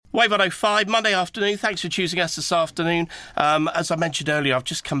Wave 105, Monday afternoon. Thanks for choosing us this afternoon. As I mentioned earlier, I've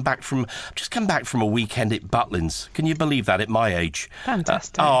just come back from a weekend at Butlins. Can you believe that at my age?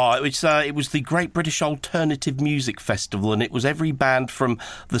 Fantastic. It was the Great British Alternative Music Festival, and it was every band from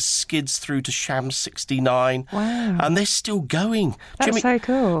the Skids through to Sham 69. Wow. And they're still going. That's so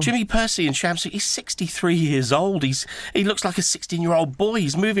cool. Jimmy Percy in Sham 69, he's 63 years old. He looks like a 16-year-old boy.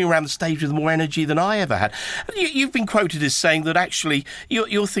 He's moving around the stage with more energy than I ever had. You've been quoted as saying that actually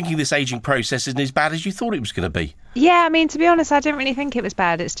you're thinking this ageing process isn't as bad as you thought it was going to be. Yeah, I mean, to be honest, I didn't really think it was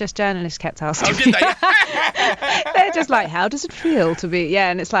bad. It's just journalists kept asking. Oh, did they? They're just like, how does it feel to be?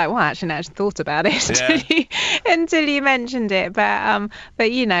 Yeah, and it's like, well, I actually never thought about it until you mentioned it.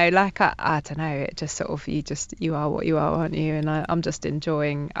 But you know, like I don't know, it just sort of you are what you are, aren't you? And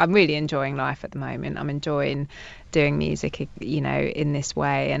I'm really enjoying life at the moment. I'm enjoying doing music, you know, in this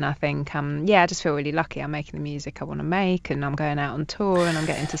way, and I think I just feel really lucky. I'm making the music I want to make, and I'm going out on tour, and I'm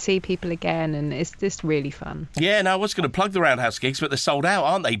getting to see people again, and it's just really fun. Yeah, no, I was going to plug the Roundhouse gigs, but they're sold out,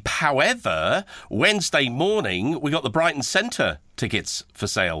 aren't they? However, Wednesday morning we got the Brighton Centre tickets for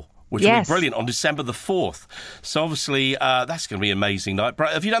sale, which will be brilliant, on December the 4th. So obviously that's going to be an amazing night.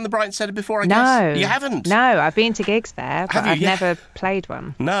 Have you done the Brighton Centre before, I guess? No. You haven't? No, I've been to gigs there, but I've never played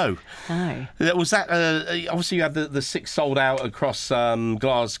one. No. No. Was that, obviously you have the 6 sold out across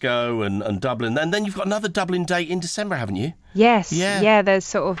Glasgow and Dublin, and then you've got another Dublin date in December, haven't you? Yes. Yeah. Yeah, there's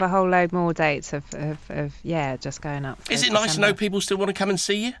sort of a whole load more dates of just going up. Is it nice to know people still want to come and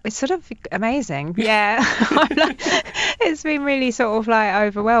see you? It's sort of amazing. Yeah. It's been really sort of like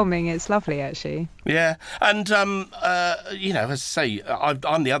overwhelming. It's lovely, actually. Yeah. And, you know, as I say,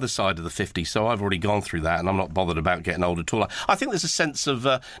 I'm the other side of the 50, so I've already gone through that, and I'm not bothered about getting old at all. I think there's a sense of,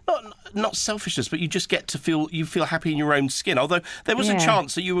 not selfishness, but you just get to feel happy in your own skin. Although there was a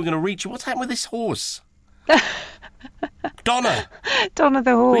chance that you were going to reach. What's happened with this horse? Donna the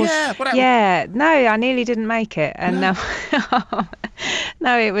horse. Yeah, what happened? Yeah, no, I nearly didn't make it, and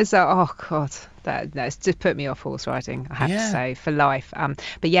no, it was oh god, that's just put me off horse riding, I have to say, for life.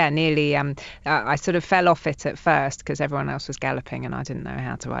 But yeah, nearly. I sort of fell off it at first because everyone else was galloping and I didn't know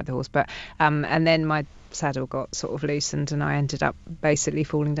how to ride the horse. But and then my saddle got sort of loosened and I ended up basically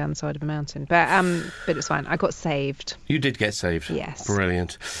falling down the side of a mountain. But it's fine. I got saved. You did get saved. Yes.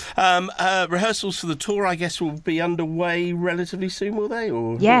 Brilliant. Rehearsals for the tour, I guess, will be underway relatively soon, will they?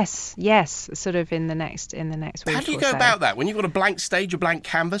 Or yes, sort of in the next week. How do you go about that when you've got a blank stage, a blank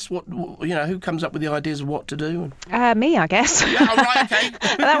canvas? What who comes up with the ideas of what to do? Me, I guess. Yeah, oh, right, okay.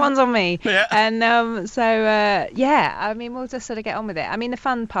 That one's on me. Yeah. And I mean, we'll just sort of get on with it. I mean, the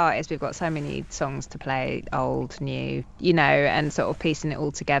fun part is we've got so many songs to play, old, new, you know, and sort of piecing it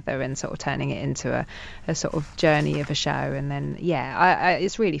all together and sort of turning it into a sort of journey of a show. And then,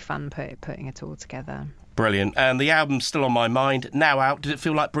 it's really fun putting it all together. Brilliant. And the album's still on my mind, now out. Did it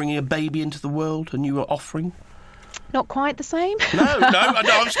feel like bringing a baby into the world, a new offering? Not quite the same. No,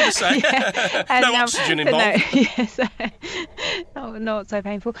 I was going to say. No oxygen involved. Not so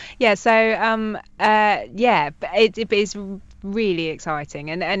painful. Yeah, so, it's really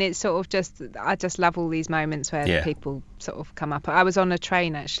exciting. And it's sort of just, I just love all these moments where people sort of come up. I was on a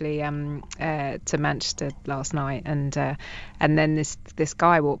train, actually, to Manchester last night, and then this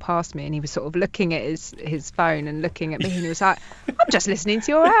guy walked past me and he was sort of looking at his phone and looking at me, and he was like, I'm just listening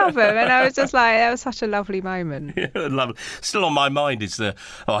to your album. And I was just like, that was such a lovely moment. Yeah, lovely. Still on my mind is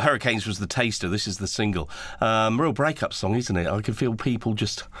Hurricanes was the taster. This is the single. Real breakup song, isn't it? I can feel people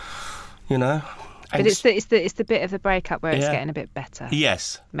just, you know. But it's the bit of the breakup where it's getting a bit better.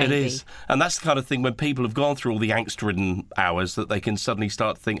 Yes, maybe. It is. And that's the kind of thing when people have gone through all the angst-ridden hours that they can suddenly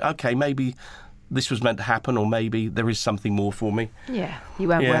start to think, OK, maybe this was meant to happen, or maybe there is something more for me. Yeah, you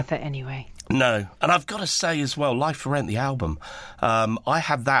weren't worth it anyway. No. And I've got to say as well, Life for Rent, the album, I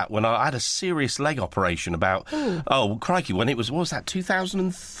had that when I had a serious leg operation about, crikey, when it was, what was that,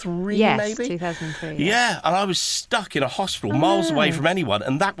 2003 maybe? Yes, 2003. Yeah, and I was stuck in a hospital miles away from anyone,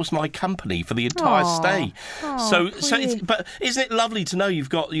 and that was my company for the entire stay. But isn't it lovely to know you've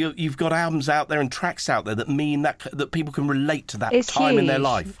got albums out there and tracks out there that mean that people can relate to that time in their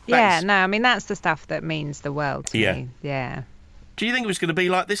life? I mean, that's the stuff that means the world to me. Yeah. Do you think it was going to be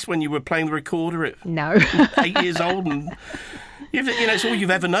like this when you were playing the recorder at 8 years old? And it's all you've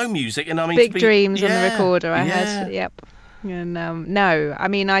ever known, music. And I mean, big dreams on the recorder. I had. Yep. And no, I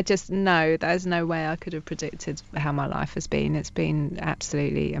mean, I just know there's no way I could have predicted how my life has been. It's been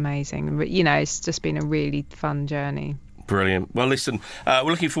absolutely amazing. You know, it's just been a really fun journey. Brilliant. Well, listen, we're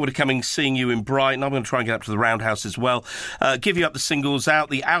looking forward to seeing you in Brighton. I'm going to try and get up to the Roundhouse as well. Give You Up, the single's out.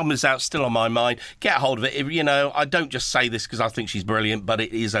 The album is out, still on my mind. Get hold of it. You know, I don't just say this because I think she's brilliant, but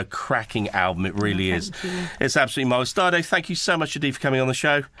it is a cracking album. It really is. It's absolutely marvellous. Dido, thank you so much indeed for coming on the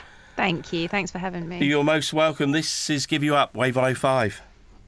show. Thank you. Thanks for having me. You're most welcome. This is Give You Up, Wave 105.